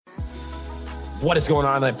What is going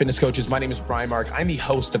on, online fitness coaches? My name is Brian Mark. I'm the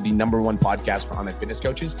host of the #1 podcast for online fitness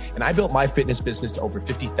coaches, and I built my fitness business to over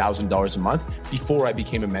 $50,000 a month before I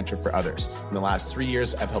became a mentor for others. In the last 3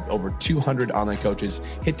 years, I've helped over 200 online coaches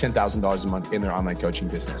hit $10,000 a month in their online coaching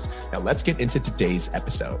business. Now, let's get into today's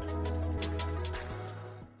episode.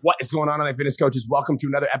 What is going on, online fitness coaches? Welcome to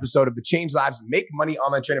another episode of the Change Labs Make Money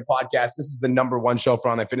Online Trainer Podcast. This is the #1 show for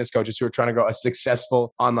online fitness coaches who are trying to grow a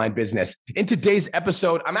successful online business. In today's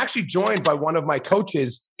episode, I'm actually joined by one of my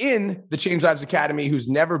coaches in the Change Labs Academy who's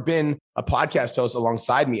never been a podcast host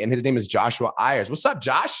alongside me, and his name is Joshua Ayers. What's up,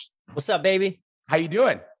 Josh? What's up, baby? How you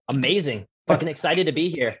doing? Amazing. Fucking excited to be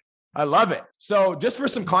here. I love it. So just for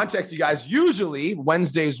some context, you guys, usually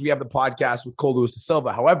Wednesdays we have the podcast with Cole Lewis da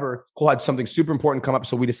Silva. However, Cole had something super important come up.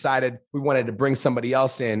 So we decided we wanted to bring somebody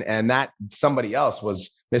else in. And that somebody else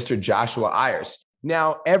was Mr. Joshua Ayers.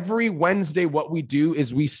 Now, every Wednesday, what we do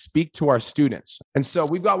is we speak to our students. And so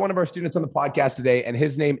we've got one of our students on the podcast today, and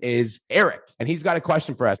his name is Eric. And he's got a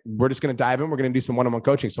question for us. We're just going to dive in. We're going to do some one-on-one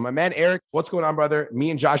coaching. So my man, Eric, what's going on, brother?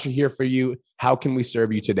 Me and Josh are here for you. How can we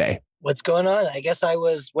serve you today? What's going on? I guess I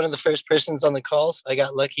was one of the first persons on the call, so I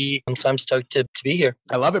got lucky. So I'm stoked to be here.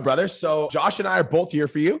 I love it, brother. So Josh and I are both here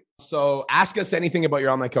for you. So ask us anything about your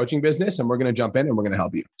online coaching business, and we're going to jump in and we're going to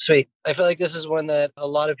help you. Sweet. I feel like this is one that a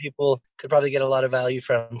lot of people could probably get a lot of value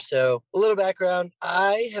from. So a little background.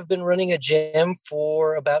 I have been running a gym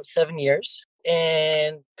for about 7 years.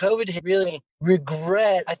 And COVID had really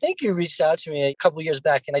regret. I think you reached out to me a couple of years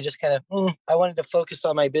back, and I just kind of, I wanted to focus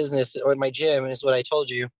on my business or my gym, is what I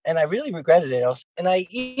told you. And I really regretted it. And I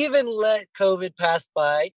even let COVID pass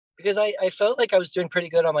by because I felt like I was doing pretty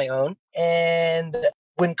good on my own. And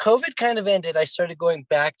when COVID kind of ended, I started going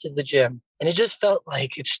back to the gym, and it just felt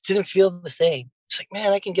like it just didn't feel the same. It's like,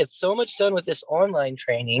 man, I can get so much done with this online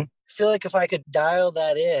training. I feel like if I could dial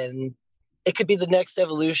that in, it could be the next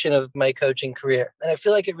evolution of my coaching career. And I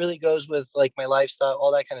feel like it really goes with like my lifestyle,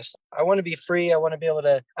 all that kind of stuff. I want to be free. I want to be able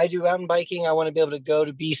to, I do mountain biking. I want to be able to go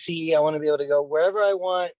to BC. I want to be able to go wherever I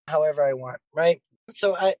want, however I want, right?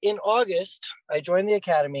 So in August, I joined the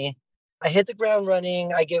academy. I hit the ground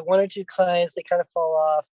running. I get 1 or 2 clients. They kind of fall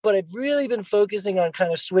off. But I've really been focusing on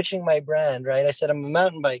kind of switching my brand, right? I said I'm a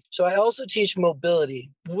mountain bike. So I also teach mobility,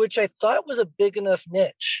 which I thought was a big enough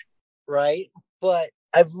niche, right? But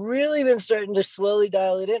I've really been starting to slowly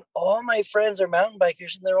dial it in. All my friends are mountain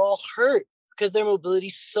bikers, and they're all hurt because their mobility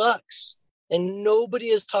sucks and nobody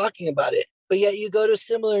is talking about it. But yet you go to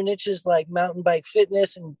similar niches like mountain bike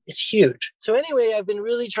fitness and it's huge. So anyway, I've been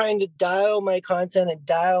really trying to dial my content and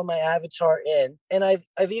dial my avatar in. And I've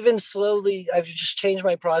even I've just changed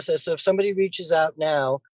my process. So if somebody reaches out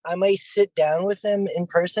now, I might sit down with them in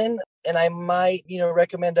person, and I might,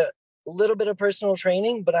 recommend a little bit of personal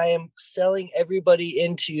training, but I am selling everybody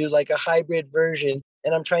into like a hybrid version,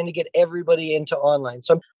 and I'm trying to get everybody into online.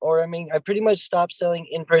 I pretty much stopped selling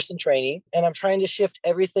in-person training, and I'm trying to shift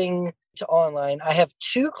everything to online. I have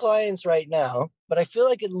 2 clients right now, but I feel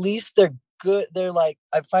like at least they're good. They're like,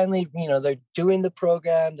 I finally, they're doing the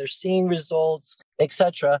program, they're seeing results,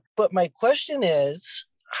 etc. But my question is,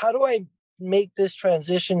 how do I make this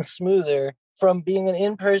transition smoother from being an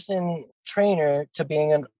in-person trainer to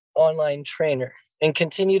being an online trainer, and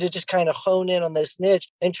continue to just kind of hone in on this niche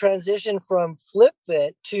and transition from flip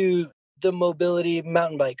fit to the mobility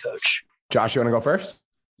mountain bike coach? Josh, you want to go first?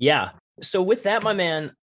 Yeah. So with that, my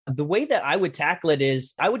man, the way that I would tackle it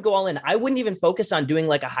is I would go all in. I wouldn't even focus on doing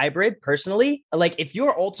like a hybrid personally. Like if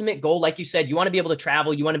your ultimate goal, like you said, you want to be able to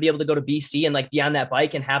travel, you want to be able to go to BC and like be on that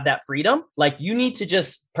bike and have that freedom. Like you need to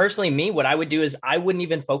just personally, what I would do is I wouldn't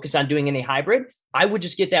even focus on doing any hybrid. I would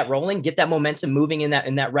just get that rolling, get that momentum moving in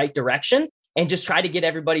that right direction, and just try to get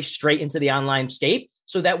everybody straight into the online state.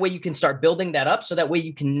 So that way you can start building that up. So that way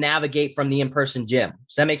you can navigate from the in-person gym.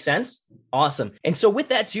 Does that make sense? Awesome. And so with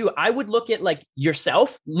that too, I would look at like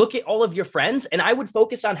yourself, look at all of your friends, and I would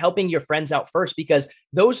focus on helping your friends out first, because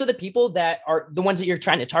those are the people that are the ones that you're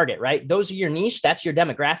trying to target, right? Those are your niche. That's your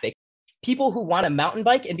demographic. People who want to mountain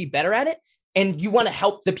bike and be better at it. And you want to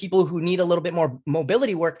help the people who need a little bit more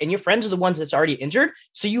mobility work, and your friends are the ones that's already injured.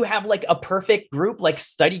 So you have like a perfect group, like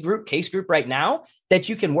study group, case group right now that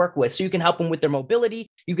you can work with. So you can help them with their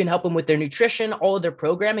mobility. You can help them with their nutrition, all of their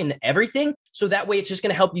programming and everything. So that way it's just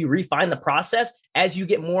going to help you refine the process as you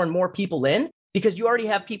get more and more people in. because you already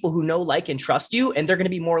have people who know, like, and trust you, and they're going to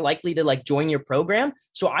be more likely to like join your program.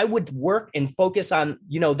 So I would work and focus on,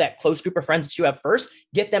 that close group of friends that you have first,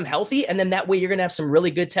 get them healthy. And then that way you're going to have some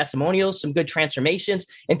really good testimonials, some good transformations,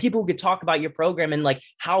 and people who could talk about your program and like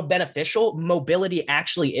how beneficial mobility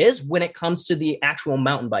actually is when it comes to the actual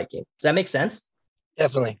mountain biking. Does that make sense?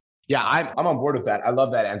 Definitely. Yeah, I'm on board with that. I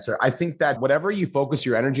love that answer. I think that whatever you focus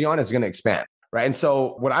your energy on is going to expand. Right. And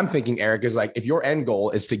so what I'm thinking, Eric, is like, if your end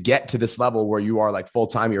goal is to get to this level where you are like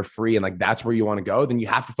full-time, you're free, and like that's where you want to go, then you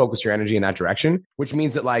have to focus your energy in that direction, which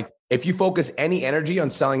means that like, if you focus any energy on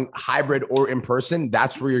selling hybrid or in person,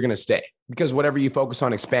 that's where you're going to stay, because whatever you focus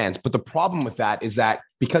on expands. But the problem with that is that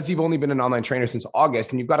because you've only been an online trainer since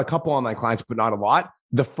August and you've got a couple online clients, but not a lot,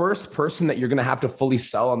 the first person that you're going to have to fully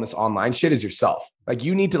sell on this online shit is yourself. Like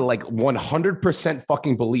you need to like 100%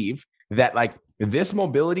 fucking believe that like this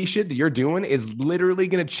mobility shit that you're doing is literally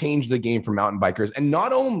going to change the game for mountain bikers. And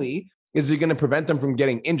not only is it going to prevent them from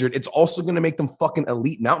getting injured, it's also going to make them fucking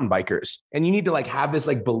elite mountain bikers. And you need to like have this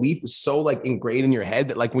like belief so like ingrained in your head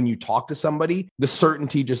that like when you talk to somebody, the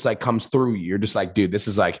certainty just like comes through you. You're just like, dude, this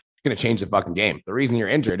is like going to change the fucking game. The reason you're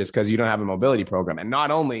injured is because you don't have a mobility program. And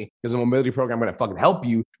not only is a mobility program going to fucking help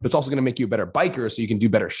you, but it's also going to make you a better biker so you can do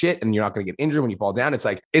better shit and you're not going to get injured when you fall down. It's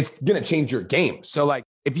like, it's going to change your game. So like,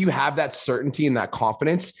 if you have that certainty and that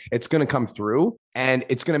confidence, it's going to come through and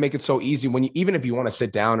it's going to make it so easy when you, even if you want to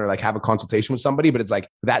sit down or like have a consultation with somebody, but it's like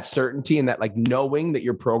that certainty and that like knowing that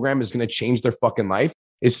your program is going to change their fucking life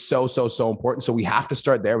is so important. So we have to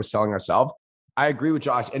start there with selling ourselves. I agree with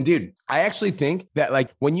Josh. And dude, I actually think that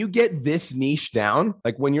like when you get this niche down,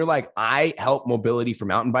 like when you're like, I help mobility for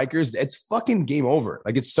mountain bikers, it's fucking game over.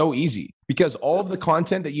 Like it's so easy because all of the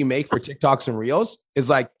content that you make for TikToks and Reels is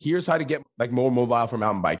like, here's how to get like more mobile for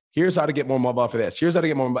mountain bike. Here's how to get more mobile for this. Here's how to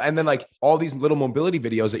get more mobile. And then like all these little mobility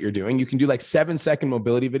videos that you're doing, you can do like 7-second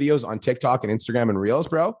mobility videos on TikTok and Instagram and Reels,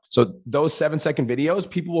 bro. So those 7-second videos,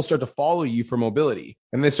 people will start to follow you for mobility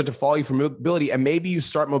and they start to follow you for mobility. And maybe you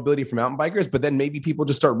start mobility for mountain bikers, but then maybe people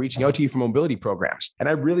just start reaching out to you for mobility programs. And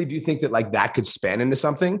I really do think that like that could span into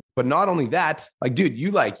something, but not only that, like, dude,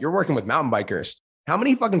 you're working with mountain bikers. How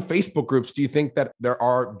many fucking Facebook groups do you think that there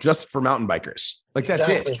are just for mountain bikers? Like, that's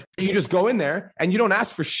exactly it. You just go in there and you don't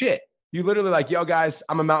ask for shit. You literally like, yo guys,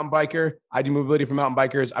 I'm a mountain biker. I do mobility for mountain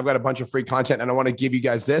bikers. I've got a bunch of free content and I want to give you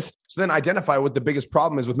guys this. So then identify what the biggest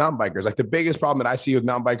problem is with mountain bikers. Like the biggest problem that I see with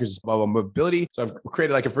mountain bikers is mobility. So I've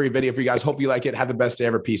created like a free video for you guys. Hope you like it. Have the best day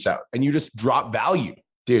ever. Peace out. And you just drop value.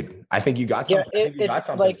 Dude, I think you got something. Yeah, it's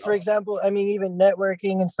like, for example, I mean, even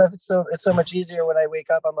networking and stuff, it's so much easier when I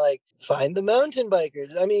wake up. I'm like, find the mountain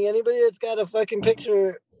bikers. I mean, anybody that's got a fucking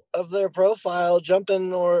picture of their profile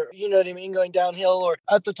jumping or, you know what I mean, going downhill or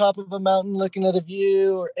at the top of a mountain looking at a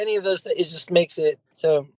view or any of those things, it just makes it.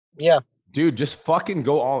 So, yeah. Dude, just fucking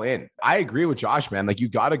go all in. I agree with Josh, man. Like you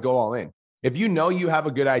got to go all in. If you know you have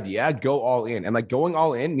a good idea, go all in. And like going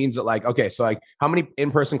all in means that like, okay, so like how many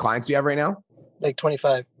in-person clients do you have right now? Like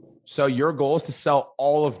 25. So your goal is to sell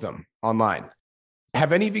all of them online.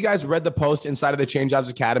 Have any of you guys read the post inside of the Change Jobs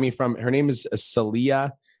Academy from, her name is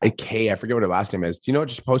Celia K. I forget what her last name is. Do you know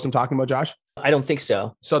what post I'm talking about, Josh? I don't think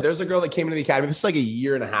so. So there's a girl that came into the academy. This is like a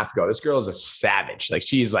year and a half ago. This girl is a savage. Like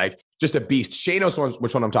she's like just a beast. Shay knows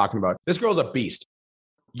which one I'm talking about. This girl's a beast.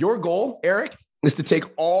 Your goal, Eric, is to take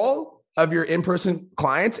all of your in-person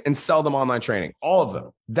clients and sell them online training. All of them.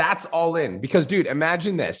 That's all in. Because dude,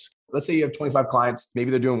 imagine this. Let's say you have 25 clients.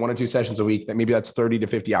 Maybe they're doing 1 or 2 sessions a week. That maybe that's 30 to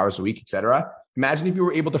 50 hours a week, et cetera. Imagine if you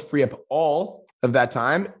were able to free up all of that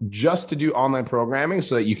time just to do online programming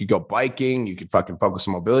so that you could go biking, you could fucking focus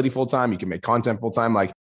on mobility full time, you can make content full time.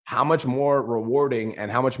 Like how much more rewarding and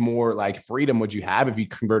how much more like freedom would you have if you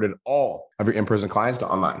converted all of your in-person clients to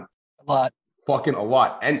online? A lot. Fucking a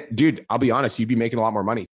lot. And dude, I'll be honest, you'd be making a lot more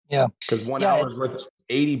money. Yeah. Because 1 hour is worth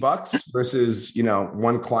 $80 versus, you know,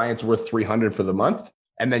 one client's worth $300 for the month.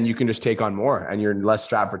 And then you can just take on more and you're less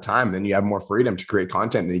strapped for time. And then you have more freedom to create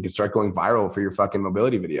content. And then you can start going viral for your fucking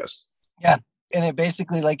mobility videos. Yeah. And it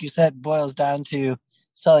basically, like you said, boils down to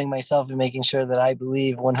selling myself and making sure that I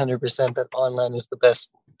believe 100% that online is the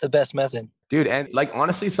best method. Dude. And like,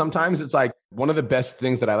 honestly, sometimes it's like one of the best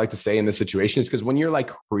things that I like to say in this situation is because when you're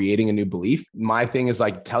like creating a new belief, my thing is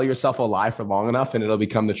like, tell yourself a lie for long enough and it'll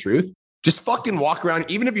become the truth. Just fucking walk around,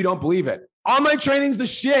 even if you don't believe it. Online training's the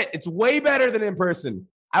shit. It's way better than in person.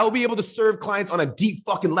 I will be able to serve clients on a deep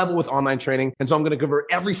fucking level with online training. And so I'm going to convert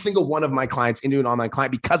every single one of my clients into an online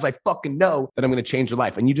client because I fucking know that I'm going to change their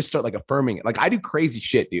life. And you just start like affirming it. Like I do crazy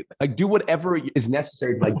shit, dude. Like do whatever is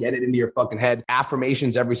necessary to like get it into your fucking head.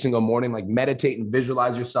 Affirmations every single morning, like meditate and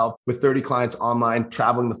visualize yourself with 30 clients online,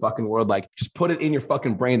 traveling the fucking world. Like just put it in your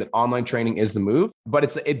fucking brain that online training is the move.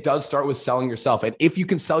 But it does start with selling yourself. And if you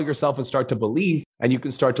can sell yourself and start to believe and you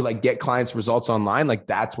can start to like get clients results online, like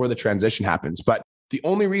that's where the transition happens. But the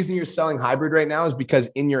only reason you're selling hybrid right now is because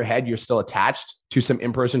in your head, you're still attached to some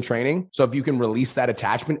in-person training. So if you can release that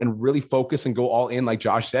attachment and really focus and go all in, like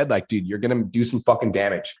Josh said, like, dude, you're going to do some fucking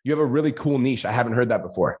damage. You have a really cool niche. I haven't heard that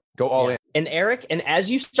before. Go all in. And Eric, and as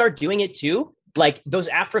you start doing it too, like those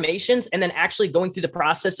affirmations and then actually going through the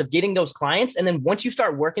process of getting those clients. And then once you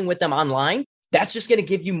start working with them online, that's just going to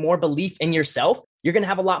give you more belief in yourself. You're going to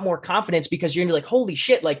have a lot more confidence because you're going to be like, holy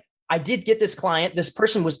shit, like I did get this client, this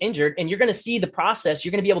person was injured, and you're going to see the process.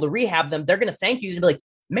 You're going to be able to rehab them. They're going to thank you and be like,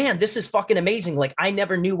 man, this is fucking amazing. Like I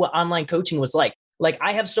never knew what online coaching was like. Like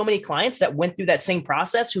I have so many clients that went through that same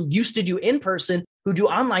process who used to do in person, who do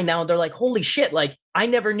online now. And they're like, holy shit, like I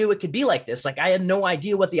never knew it could be like this. Like I had no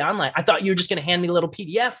idea what the online, I thought you were just going to hand me a little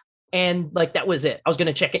PDF. And like, that was it. I was going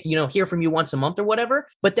to check it, hear from you once a month or whatever.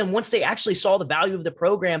 But then once they actually saw the value of the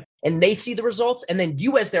program and they see the results, and then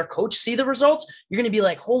you as their coach see the results, you're going to be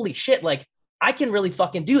like, holy shit, like I can really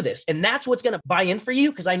fucking do this. And that's what's going to buy in for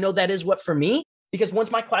you. Cause I know that is what for me, because once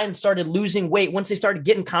my clients started losing weight, once they started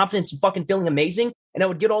getting confidence and fucking feeling amazing, and I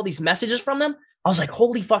would get all these messages from them, I was like,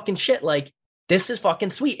 holy fucking shit. Like this is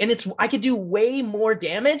fucking sweet. And I could do way more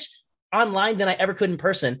damage online than I ever could in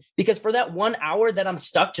person, because for that 1 hour that I'm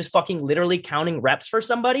stuck just fucking literally counting reps for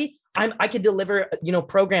somebody, I could deliver,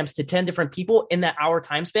 programs to 10 different people in that hour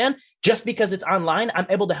time span. Just because it's online, I'm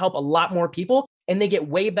able to help a lot more people and they get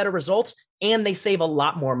way better results and they save a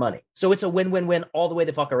lot more money. So it's a win-win-win all the way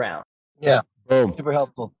the fuck around. Yeah. Boom. Super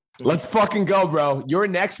helpful. Let's fucking go, bro. Your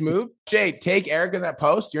next move, Jay, take Eric in that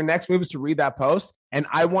post. Your next move is to read that post. And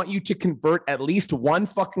I want you to convert at least one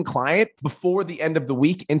fucking client before the end of the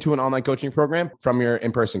week into an online coaching program from your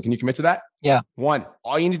in-person. Can you commit to that? Yeah. One.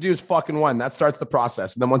 All you need to do is fucking one. That starts the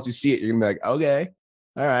process. And then once you see it, you're going to be like, okay,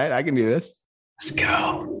 all right, I can do this. Let's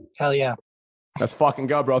go. Hell yeah. Let's fucking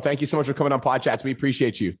go, bro. Thank you so much for coming on Podchats. We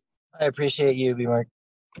appreciate you. I appreciate you, B-Mark.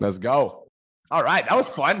 Let's go. All right. That was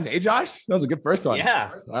fun. Hey, Josh. That was a good first one.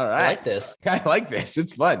 Yeah. All right. I like this. I like this.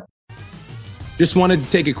 It's fun. Just wanted to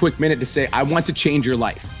take a quick minute to say, I want to change your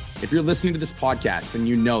life. If you're listening to this podcast, then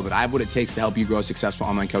you know that I have what it takes to help you grow a successful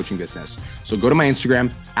online coaching business. So go to my Instagram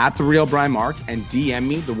 @TheRealBrianMark and DM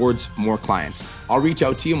me the words more clients. I'll reach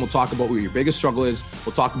out to you and we'll talk about what your biggest struggle is.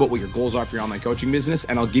 We'll talk about what your goals are for your online coaching business,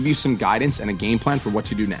 and I'll give you some guidance and a game plan for what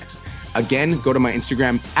to do next. Again, go to my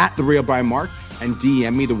Instagram @TheRealBrianMark and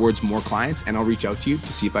DM me the words more clients, and I'll reach out to you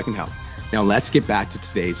to see if I can help. Now let's get back to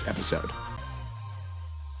today's episode.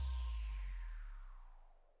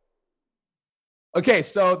 Okay,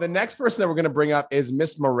 so the next person that we're going to bring up is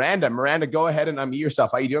Miss Miranda. Miranda, go ahead and unmute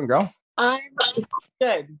yourself. How you doing, girl? I'm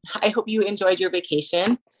good. I hope you enjoyed your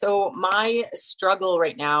vacation. So my struggle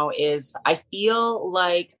right now is I feel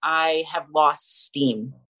like I have lost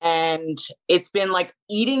steam. And it's been like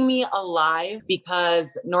eating me alive,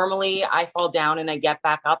 because normally I fall down and I get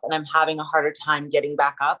back up, and I'm having a harder time getting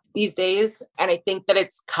back up these days. And I think that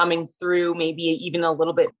it's coming through maybe even a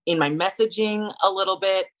little bit in my messaging a little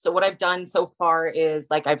bit. So what I've done so far is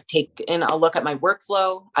like I've taken a look at my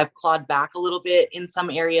workflow. I've clawed back a little bit in some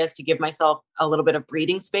areas to give myself a little bit of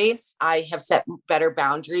breathing space. I have set better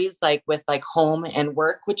boundaries like with like home and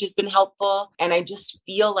work, which has been helpful. And I just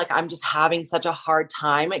feel like I'm just having such a hard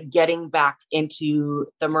time getting back into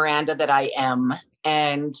the Miranda that I am.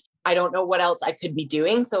 And I don't know what else I could be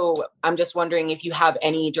doing. So I'm just wondering if you have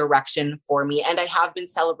any direction for me. And I have been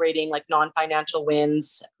celebrating like non-financial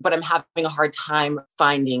wins, but I'm having a hard time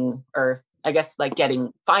finding, or I guess like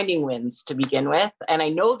finding wins to begin with. And I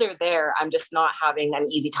know they're there. I'm just not having an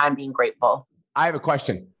easy time being grateful. I have a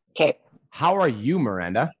question. Okay. How are you,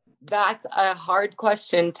 Miranda? That's a hard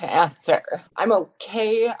question to answer. I'm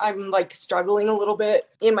okay. I'm like struggling a little bit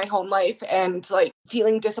in my home life and like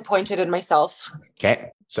feeling disappointed in myself.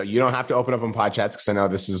 Okay. So you don't have to open up on Podchats because I know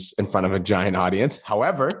this is in front of a giant audience.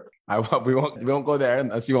 However, we won't go there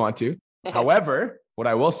unless you want to. However, what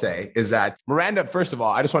I will say is that Miranda, first of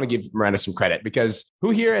all, I just want to give Miranda some credit, because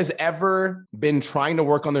who here has ever been trying to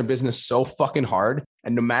work on their business so fucking hard,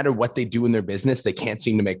 and no matter what they do in their business, they can't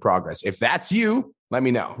seem to make progress? If that's you, let me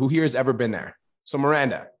know. Who here has ever been there? So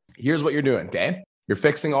Miranda, here's what you're doing, okay? You're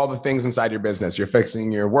fixing all the things inside your business. You're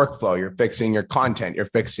fixing your workflow. You're fixing your content. You're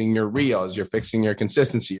fixing your reels. You're fixing your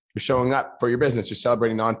consistency. You're showing up for your business. You're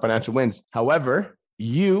celebrating non-financial wins. However,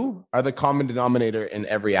 you are the common denominator in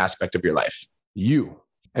every aspect of your life. You.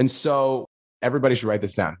 And so everybody should write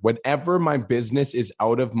this down. Whenever my business is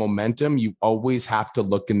out of momentum, you always have to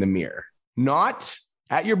look in the mirror, not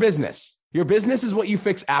at your business. Your business is what you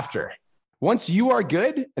fix after. Once you are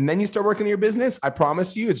good and then you start working on your business, I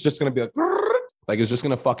promise you, it's just going to be like it's just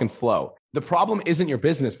going to fucking flow. The problem isn't your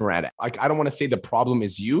business, Miranda. Like, I don't want to say the problem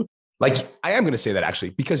is you. Like, I am going to say that actually,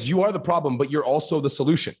 because you are the problem, but you're also the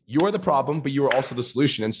solution. You are the problem, but you are also the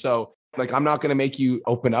solution. And so like, I'm not going to make you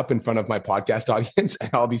open up in front of my podcast audience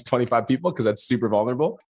and all these 25 people, because that's super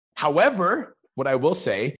vulnerable. However, what I will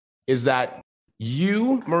say is that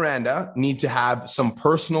You, Miranda, need to have some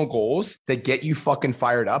personal goals that get you fucking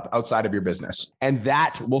fired up outside of your business. And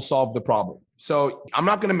that will solve the problem. So I'm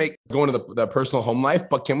not going to go into the personal home life,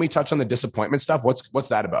 but can we touch on the disappointment stuff? What's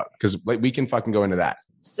that about? Because like we can fucking go into that.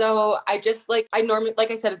 So I normally,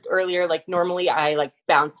 like I said earlier, like normally I like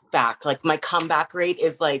bounce back. Like my comeback rate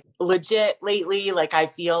is like legit lately. Like I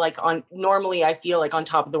feel like normally I feel like on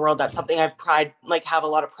top of the world. That's something I've have a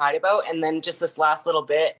lot of pride about. And then just this last little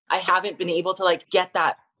bit, I haven't been able to like get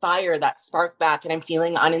that fire, that spark back, and I'm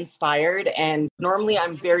feeling uninspired. And normally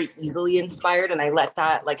I'm very easily inspired, and I let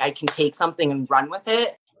that, like, I can take something and run with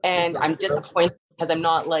it. And I'm disappointed because I'm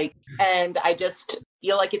not like, and I just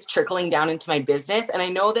feel like it's trickling down into my business. And I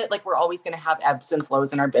know that like we're always going to have ebbs and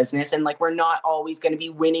flows in our business, and like we're not always going to be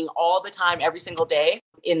winning all the time every single day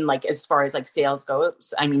in like as far as like sales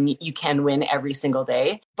goes. I mean, you can win every single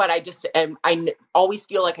day, but I always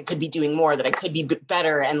feel like I could be doing more, that I could be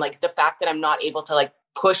better. And like the fact that I'm not able to like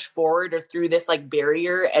push forward or through this like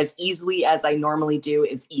barrier as easily as I normally do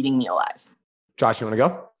is eating me alive. Josh, you want to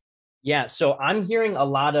go? Yeah. So I'm hearing a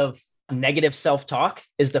lot of negative self-talk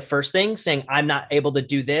is the first thing, saying I'm not able to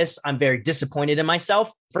do this. I'm very disappointed in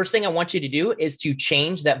myself. First thing I want you to do is to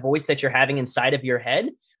change that voice that you're having inside of your head.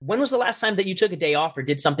 When was the last time that you took a day off or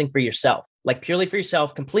did something for yourself, like purely for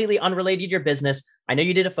yourself, completely unrelated to your business? I know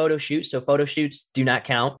you did a photo shoot, so photo shoots do not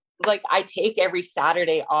count. Like I take every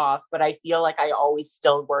Saturday off, but I feel like I always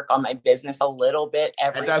still work on my business a little bit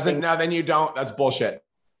every. It doesn't. No, then you don't. That's bullshit.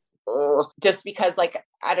 Just because like,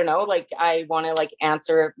 I don't know, like I want to like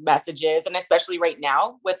answer messages, and especially right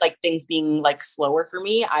now with like things being like slower for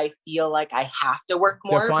me, I feel like I have to work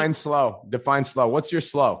more. Define slow. What's your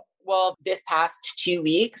slow? Well, this past 2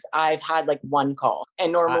 weeks, I've had like one call,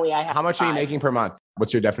 and normally I have. How much 5. Are you making per month?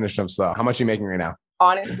 What's your definition of slow? How much are you making right now?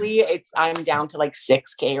 Honestly, I'm down to like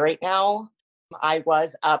 6K right now. I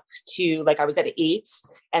was up to like, I was at 8,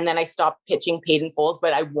 and then I stopped pitching paid in fulls,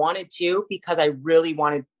 but I wanted to because I really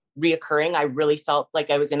wanted reoccurring. I really felt like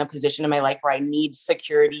I was in a position in my life where I need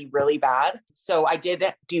security really bad. So I did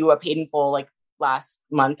do a paid in full like last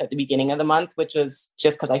month at the beginning of the month, which was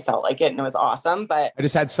just because I felt like it and it was awesome. But I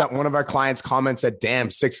just had one of our clients comment said, damn,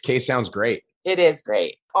 6K sounds great. It is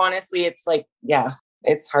great. Honestly, it's like, yeah,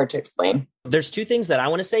 it's hard to explain. There's 2 things that I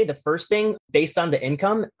want to say. The first thing, based on the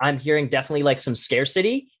income, I'm hearing definitely like some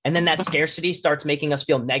scarcity. And then that scarcity starts making us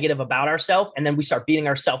feel negative about ourselves. And then we start beating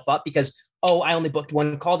ourselves up because, oh, I only booked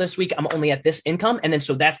 1 call this week. I'm only at this income. And then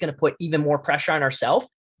so that's going to put even more pressure on ourselves.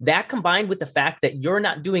 That combined with the fact that you're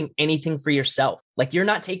not doing anything for yourself, like you're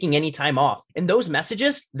not taking any time off. And those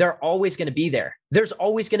messages, they're always going to be there. There's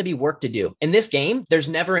always going to be work to do. In this game, there's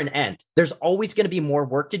never an end. There's always going to be more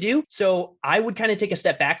work to do. So I would kind of take a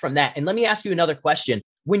step back from that. And let me ask you another question.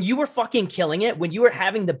 When you were fucking killing it, when you were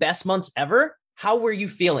having the best months ever, how were you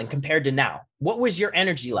feeling compared to now? What was your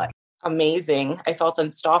energy like? Amazing. I felt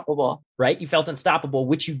unstoppable. Right? You felt unstoppable,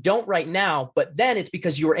 which you don't right now, but then it's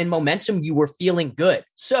because you were in momentum, you were feeling good.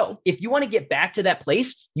 So if you want to get back to that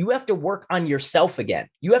place, you have to work on yourself again.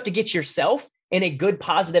 You have to get yourself in a good,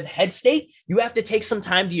 positive head state. You have to take some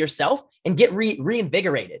time to yourself and get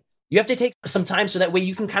reinvigorated. You have to take some time so that way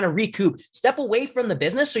you can kind of recoup, step away from the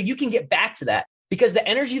business so you can get back to that. Because the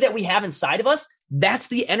energy that we have inside of us, that's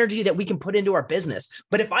the energy that we can put into our business.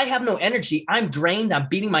 But if I have no energy, I'm drained, I'm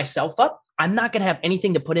beating myself up, I'm not going to have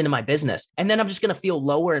anything to put into my business. And then I'm just going to feel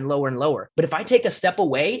lower and lower and lower. But if I take a step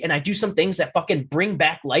away and I do some things that fucking bring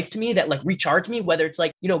back life to me, that like recharge me, whether it's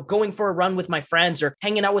like, going for a run with my friends or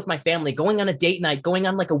hanging out with my family, going on a date night, going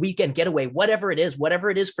on like a weekend getaway, whatever it is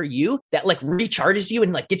for you that like recharges you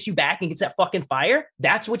and like gets you back and gets that fucking fire.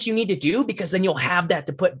 That's what you need to do, because then you'll have that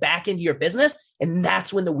to put back into your business. And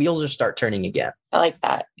that's when the wheels will start turning again. I like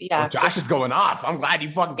that. Yeah. Well, Josh is going off. I'm glad you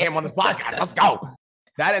fucking came on this podcast. Let's go.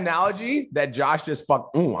 That analogy that Josh just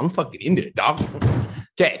I'm fucking into it, dog.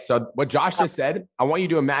 Okay, so what Josh just said, I want you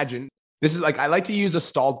to imagine, this is like, I like to use a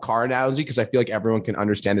stalled car analogy because I feel like everyone can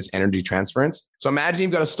understand this energy transference. So imagine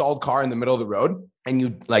you've got a stalled car in the middle of the road and you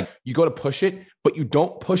go to push it, but you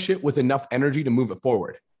don't push it with enough energy to move it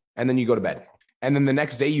forward. And then you go to bed. And then the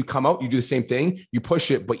next day you come out, you do the same thing, you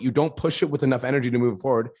push it, but you don't push it with enough energy to move it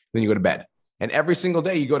forward. Then you go to bed. And every single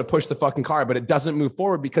day you go to push the fucking car, but it doesn't move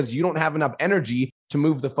forward because you don't have enough energy to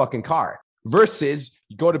move the fucking car. Versus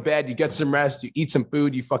you go to bed, you get some rest, you eat some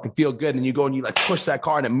food, you fucking feel good. And then you go and you like push that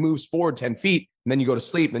car and it moves forward 10 feet. And then you go to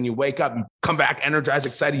sleep. And then you wake up, you come back energized,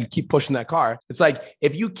 excited. You keep pushing that car. It's like,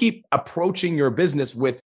 if you keep approaching your business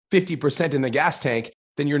with 50% in the gas tank,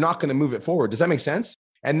 then you're not going to move it forward. Does that make sense?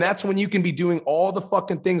 And that's when you can be doing all the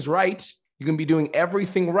fucking things right. You can be doing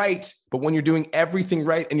everything right. But when you're doing everything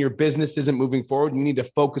right and your business isn't moving forward, you need to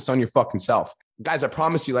focus on your fucking self. guys, I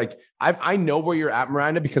promise you, like I know where you're at,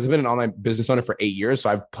 Miranda, because I've been an online business owner for 8 years. So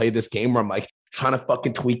I've played this game where I'm like trying to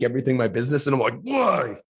fucking tweak everything in my business. And I'm like,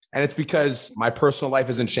 why? And it's because my personal life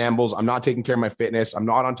is in shambles. I'm not taking care of my fitness. I'm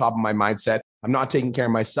not on top of my mindset. I'm not taking care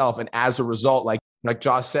of myself. And as a result, like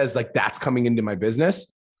Josh says, like that's coming into my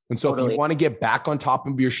business. And so if you want to get back on top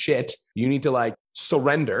of your shit, you need to like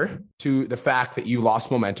surrender to the fact that you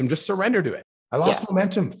lost momentum. Just surrender to it. I lost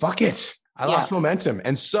momentum. Fuck it. I lost momentum.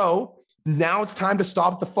 And so now it's time to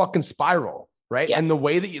stop the fucking spiral, right? Yeah. And the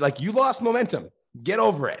way that you lost momentum, get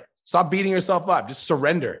over it. Stop beating yourself up. Just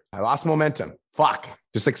surrender. I lost momentum. Fuck.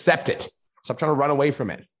 Just accept it. Stop trying to run away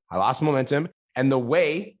from it. I lost momentum. And the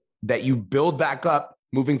way that you build back up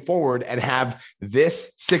moving forward and have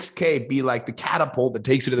this 6K be like the catapult that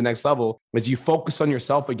takes you to the next level is you focus on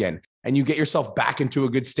yourself again and you get yourself back into a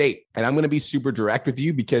good state. And I'm going to be super direct with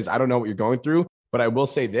you because I don't know what you're going through, but I will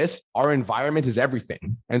say this, our environment is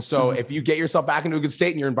everything. And so if you get yourself back into a good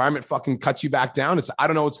state and your environment fucking cuts you back down, I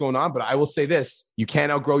don't know what's going on, but I will say this, you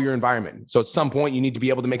can't outgrow your environment. So at some point you need to be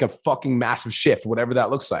able to make a fucking massive shift, whatever that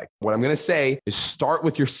looks like. What I'm going to say is start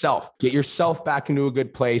with yourself, get yourself back into a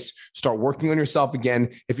good place, start working on yourself again.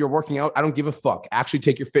 If you're working out, I don't give a fuck. Actually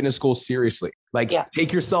take your fitness goals seriously.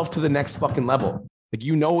 Take yourself to the next fucking level. Like,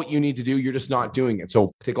 you know what you need to do. You're just not doing it.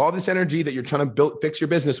 So take all this energy that you're trying to fix your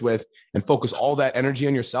business with and focus all that energy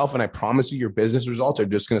on yourself. And I promise you, your business results are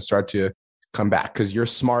just going to start to come back because you're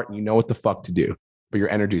smart and you know what the fuck to do, but your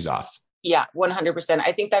energy's off. Yeah, 100%.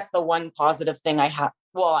 I think that's the one positive thing I have.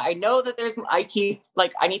 Well, I know that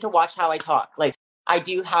I need to watch how I talk. Like I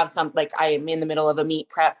do have I am in the middle of a meet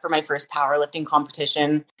prep for my first powerlifting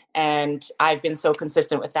competition. And I've been so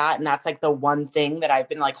consistent with that. And that's like the one thing that I've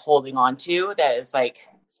been like holding on to that is like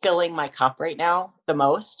filling my cup right now the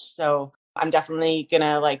most. So I'm definitely going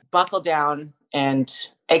to like buckle down and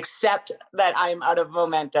accept that I'm out of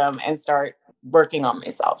momentum and start working on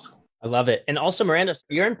myself. I love it. And also, Miranda,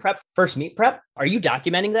 you're in first meet prep. Are you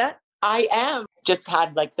documenting that? I am. Just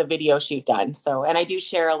had like the video shoot done. So, and I do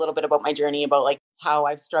share a little bit about my journey about like how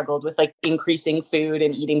I've struggled with like increasing food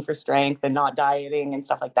and eating for strength and not dieting and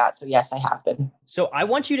stuff like that. So yes, I have been. So I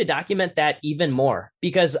want you to document that even more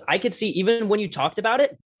because I could see even when you talked about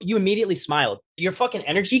it, you immediately smiled. Your fucking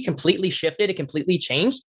energy completely shifted. It completely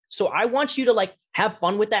changed. So I want you to like have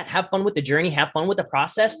fun with that, have fun with the journey, have fun with the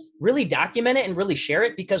process, really document it and really share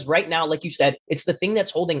it. Because right now, like you said, it's the thing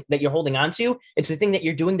that you're holding on to. It's the thing that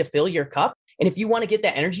you're doing to fill your cup. And if you want to get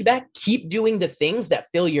that energy back, keep doing the things that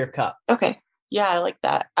fill your cup. Okay. Yeah, I like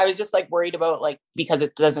that. I was just like worried about like, because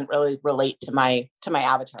it doesn't really relate to my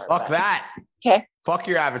avatar. Fuck that. Okay. Fuck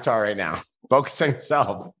your avatar right now. Focus on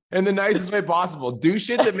yourself in the nicest way possible. Do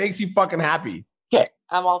shit that makes you fucking happy. Okay.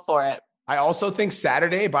 I'm all for it. I also think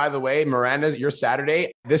Saturday, by the way, Miranda, your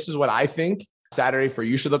Saturday, this is what I think Saturday for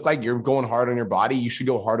you should look like. You're going hard on your body. You should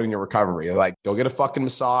go hard on your recovery. Like go get a fucking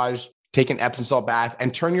massage, take an Epsom salt bath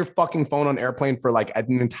and turn your fucking phone on airplane for like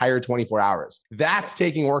an entire 24 hours. That's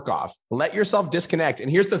taking work off. Let yourself disconnect. And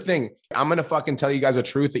here's the thing. I'm going to fucking tell you guys a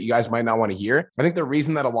truth that you guys might not want to hear. I think the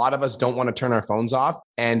reason that a lot of us don't want to turn our phones off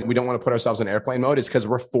and we don't want to put ourselves in airplane mode is because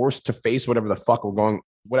we're forced to face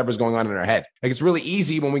whatever's going on in our head. Like it's really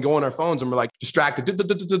easy when we go on our phones and we're like distracted,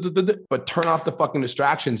 but turn off the fucking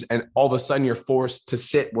distractions and all of a sudden you're forced to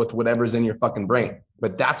sit with whatever's in your fucking brain.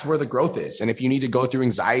 But that's where the growth is. And if you need to go through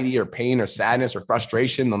anxiety or pain or sadness or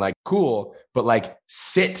frustration, then like cool, but like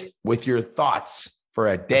sit with your thoughts for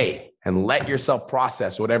a day and let yourself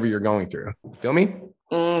process whatever you're going through. Feel me?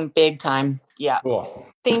 Big time. Yeah. Cool.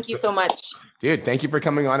 Thank you so much. Dude, thank you for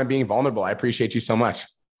coming on and being vulnerable. I appreciate you so much.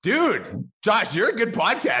 Dude, Josh, you're a good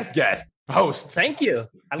podcast guest, host. Thank you.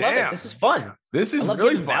 I love it. This is fun. This is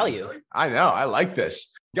really fun. Value. I know. I like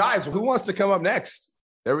this. Guys, who wants to come up next?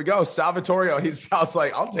 There we go. Salvatorio. He sounds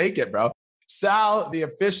like, I'll take it, bro. Sal, the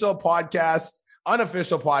unofficial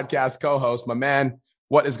podcast co-host, my man.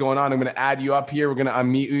 What is going on? I'm going to add you up here. We're going to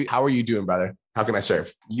unmute you. How are you doing, brother? How can I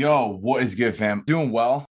serve? Yo, what is good, fam? Doing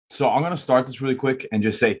well. So I'm going to start this really quick and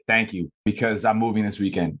just say thank you because I'm moving this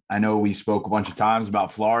weekend. I know we spoke a bunch of times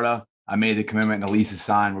about Florida. I made the commitment and the lease is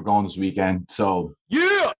signed. We're going this weekend. So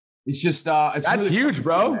yeah, it's just, that's really huge,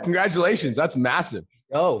 bro. Congratulations. That's massive.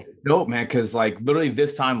 Oh, dope, man. Cause like literally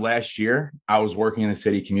this time last year, I was working in the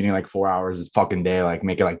city, commuting like 4 hours a fucking day, like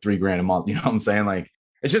making like $3,000 a month. You know what I'm saying? Like,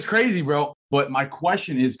 it's just crazy, bro. But my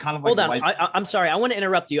question is kind of like, hold on. I'm sorry. I want to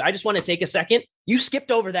interrupt you. I just want to take a second. You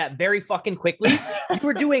skipped over that very fucking quickly. You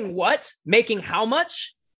were doing what? Making how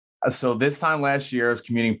much? So this time last year, I was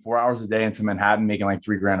commuting 4 hours a day into Manhattan, making like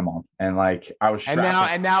 $3,000 a month. And like, I was, and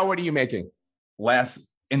now what are you making?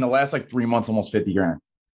 In the last like 3 months, almost $50,000.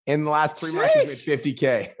 In the last 3 months, you made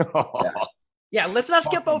 $50K. Yeah. Yeah, let's not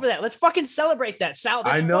skip over that. Let's fucking celebrate that, Sal.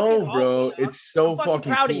 That's I know, fucking bro. awesome, It's so I'm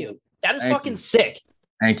fucking proud cool. of you. That is Thank fucking you. sick.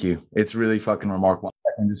 Thank you. It's really fucking remarkable.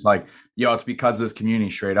 I'm just like, yo, it's because of this community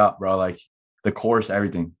straight up, bro. Like the course,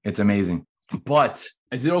 everything. It's amazing. But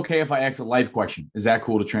is it okay if I ask a life question? Is that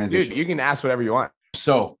cool to transition? Dude, you can ask whatever you want.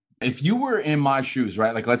 So if you were in my shoes,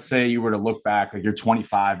 right? Like, let's say you were to look back, like you're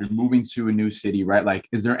 25, you're moving to a new city, right? Like,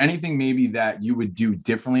 is there anything maybe that you would do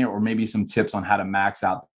differently, or maybe some tips on how to max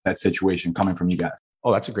out that situation coming from you guys?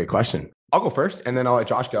 Oh, that's a great question. I'll go first and then I'll let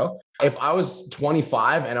Josh go. If I was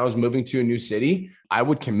 25 and I was moving to a new city, I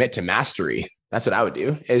would commit to mastery. That's what I would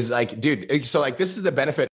do is like, dude, so like, this is the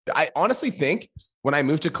benefit. I honestly think when I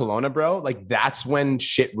moved to Kelowna, bro, like that's when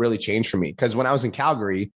shit really changed for me. Cause when I was in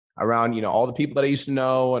Calgary around, all the people that I used to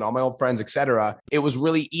know and all my old friends, et cetera, it was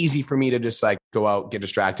really easy for me to just like go out, get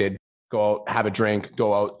distracted, go out, have a drink,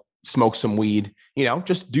 go out, smoke some weed,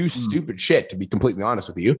 just do stupid shit, to be completely honest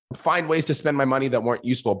with you. Find ways to spend my money that weren't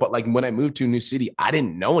useful. But like when I moved to a new city, I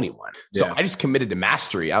didn't know anyone. So I just committed to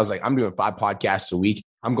mastery. I was like, I'm doing 5 podcasts a week.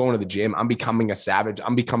 I'm going to the gym. I'm becoming a savage.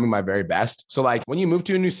 I'm becoming my very best. So like when you move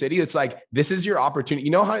to a new city, it's like, this is your opportunity.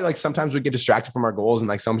 You know how like sometimes we get distracted from our goals and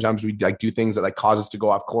like sometimes we like do things that like cause us to go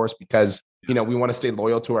off course because, we want to stay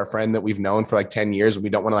loyal to our friend that we've known for like 10 years. And we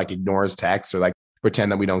don't want to like ignore his texts or like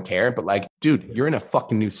pretend that we don't care. But like, dude, you're in a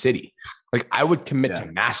fucking new city. Like I would commit to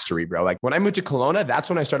mastery, bro. Like when I moved to Kelowna, that's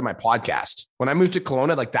when I started my podcast. When I moved to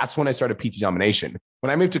Kelowna, like that's when I started PT Domination. When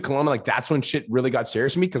I moved to Kelowna, like that's when shit really got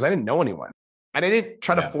serious for me because I didn't know anyone. And I didn't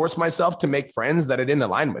try to force myself to make friends that I didn't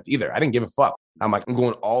align with either. I didn't give a fuck. I'm like, I'm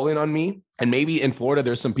going all in on me. And maybe in Florida,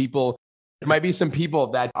 there might be some people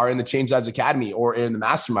that are in the Change Lives Academy or in the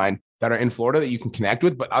mastermind that are in Florida that you can connect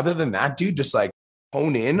with. But other than that, dude, just like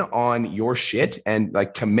hone in on your shit and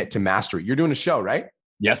like commit to mastery. You're doing a show, right?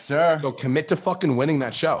 Yes, sir. So commit to fucking winning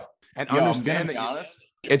that show and understand that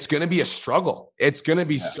it's going to be a struggle. It's going to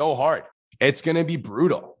be so hard. It's going to be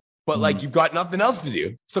brutal, but like you've got nothing else to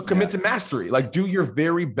do. So commit to mastery. Like do your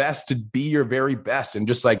very best to be your very best and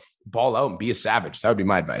just like ball out and be a savage. That would be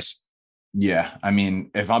my advice. Yeah. I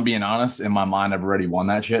mean, if I'm being honest, in my mind, I've already won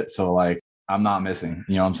that shit. So like, I'm not missing,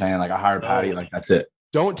 you know what I'm saying? Like I hired Patty, like that's it.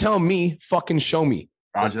 Don't tell me, fucking show me.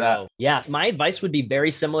 Roger that. Yeah. My advice would be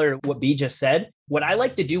very similar to what B just said. What I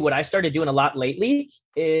like to do, what I started doing a lot lately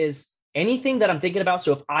is anything that I'm thinking about.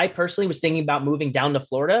 So if I personally was thinking about moving down to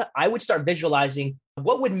Florida, I would start visualizing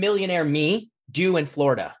what would millionaire me do in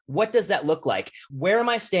Florida? What does that look like? Where am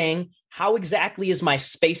I staying? How exactly is my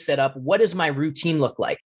space set up? What does my routine look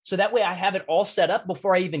like? So that way I have it all set up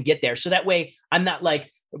before I even get there. So that way I'm not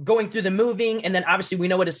like going through the moving. And then obviously we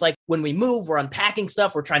know what it's like when we move, we're unpacking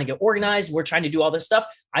stuff. We're trying to get organized. We're trying to do all this stuff.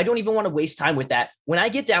 I don't even want to waste time with that. When I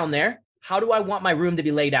get down there, how do I want my room to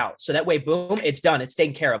be laid out? So that way, boom, it's done. It's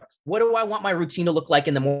taken care of. What do I want my routine to look like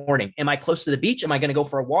in the morning? Am I close to the beach? Am I going to go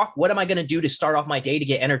for a walk? What am I going to do to start off my day to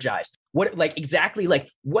get energized? What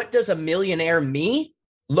does a millionaire me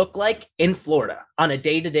look like in Florida on a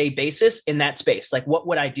day-to-day basis in that space? Like, what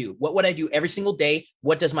would I do? What would I do every single day?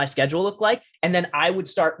 What does my schedule look like? And then I would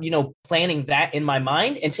start, planning that in my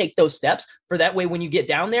mind and take those steps for that way. When you get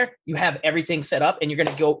down there, you have everything set up and you're going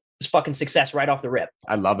to go fucking success right off the rip.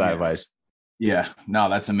 I love that advice. Yeah, no,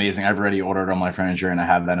 that's amazing. I've already ordered all my furniture and I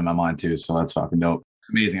have that in my mind too. So that's fucking dope. It's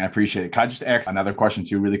amazing. I appreciate it. Can I just ask another question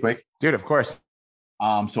too, really quick? Dude, of course.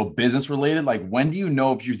 So business related, like when do you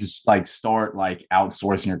know if you just like start like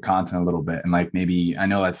outsourcing your content a little bit? And like, maybe, I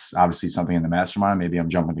know that's obviously something in the mastermind, maybe I'm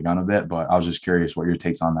jumping the gun a bit, but I was just curious what your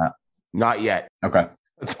takes on that. Not yet. Okay.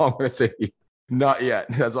 That's all I'm going to say to you. Not yet.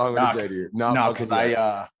 That's all I'm going to say to you. No, because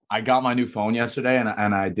I got my new phone yesterday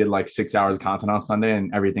and I did like 6 hours of content on Sunday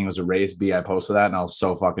and everything was erased. I posted that and I was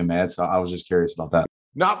so fucking mad. So I was just curious about that.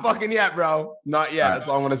 Not fucking yet, bro. Not yet. All right. That's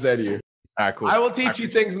all I'm going to say to you. All right, cool. I will teach you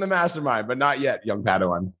things in the mastermind, but not yet, young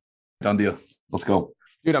Padawan. Done deal. Let's go.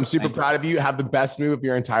 Dude, I'm super proud of you. Have the best move of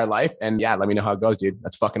your entire life. And yeah, let me know how it goes, dude.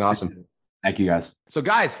 That's fucking awesome. Thank you, guys. So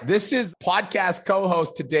guys, this is podcast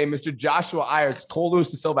co-host today, Mr. Joshua Ayers. Cole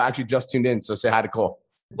Lewis da Silva actually just tuned in. So say hi to Cole.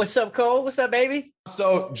 What's up, Cole? What's up, baby?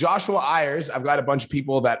 So Joshua Ayers, I've got a bunch of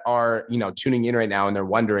people that are, tuning in right now and they're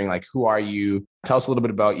wondering like, who are you? Tell us a little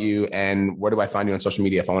bit about you and where do I find you on social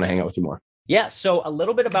media if I want to hang out with you more? Yeah. So a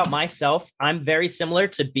little bit about myself. I'm very similar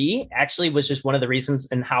to B. Actually was just one of the reasons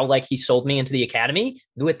and how like he sold me into the academy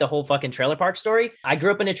with the whole fucking trailer park story. I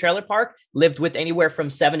grew up in a trailer park, lived with anywhere from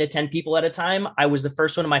 7 to 10 people at a time. I was the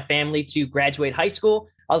first one in my family to graduate high school.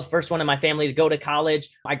 I was the first one in my family to go to college.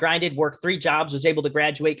 I grinded, worked 3 jobs, was able to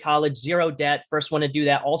graduate college, 0 debt. First one to do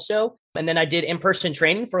that also. And then I did in-person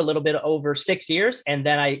training for a little bit over 6 years. And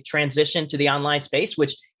then I transitioned to the online space,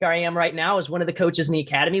 which here I am right now as one of the coaches in the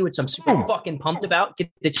academy, which I'm super fucking pumped about. Get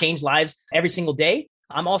to change lives every single day.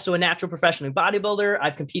 I'm also a natural professional bodybuilder.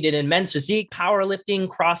 I've competed in men's physique, powerlifting,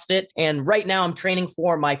 CrossFit. And right now I'm training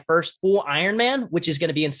for my first full Ironman, which is going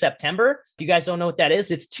to be in September. If you guys don't know what that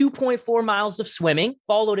is, it's 2.4 miles of swimming,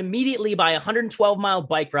 followed immediately by a 112-mile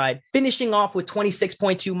bike ride, finishing off with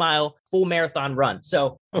 26.2-mile full marathon run.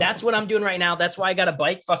 So that's what I'm doing right now. That's why I got a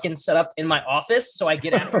bike fucking set up in my office. So I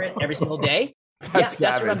get after it every single day. That's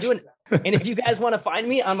what I'm doing. And if you guys want to find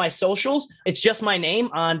me on my socials, it's just my name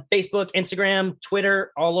on Facebook, Instagram,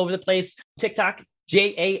 Twitter, all over the place. TikTok,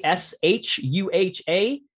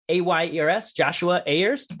 JASHUHAAYERS, Joshua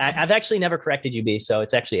Ayers. I've actually never corrected you, B, so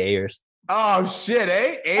it's actually Ayers. Oh, shit,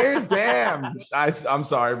 eh? Ayers? Damn. I'm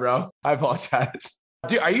sorry, bro. I apologize.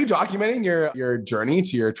 Dude, are you documenting your journey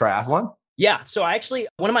to your triathlon? Yeah. So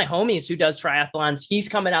one of my homies who does triathlons, he's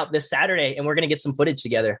coming out this Saturday and we're going to get some footage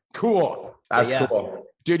together. Cool. That's cool.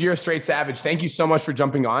 Dude, you're a straight savage. Thank you so much for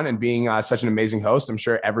jumping on and being such an amazing host. I'm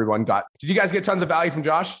sure everyone did you guys get tons of value from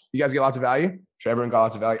Josh? You guys get lots of value? I'm sure everyone got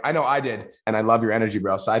lots of value. I know I did. And I love your energy,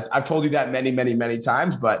 bro. So I've told you that many, many, many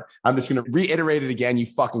times, but I'm just going to reiterate it again. You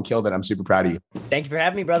fucking killed it. I'm super proud of you. Thank you for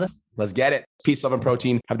having me, brother. Let's get it. Peace, love, and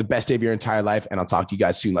protein. Have the best day of your entire life. And I'll talk to you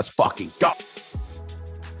guys soon. Let's fucking go.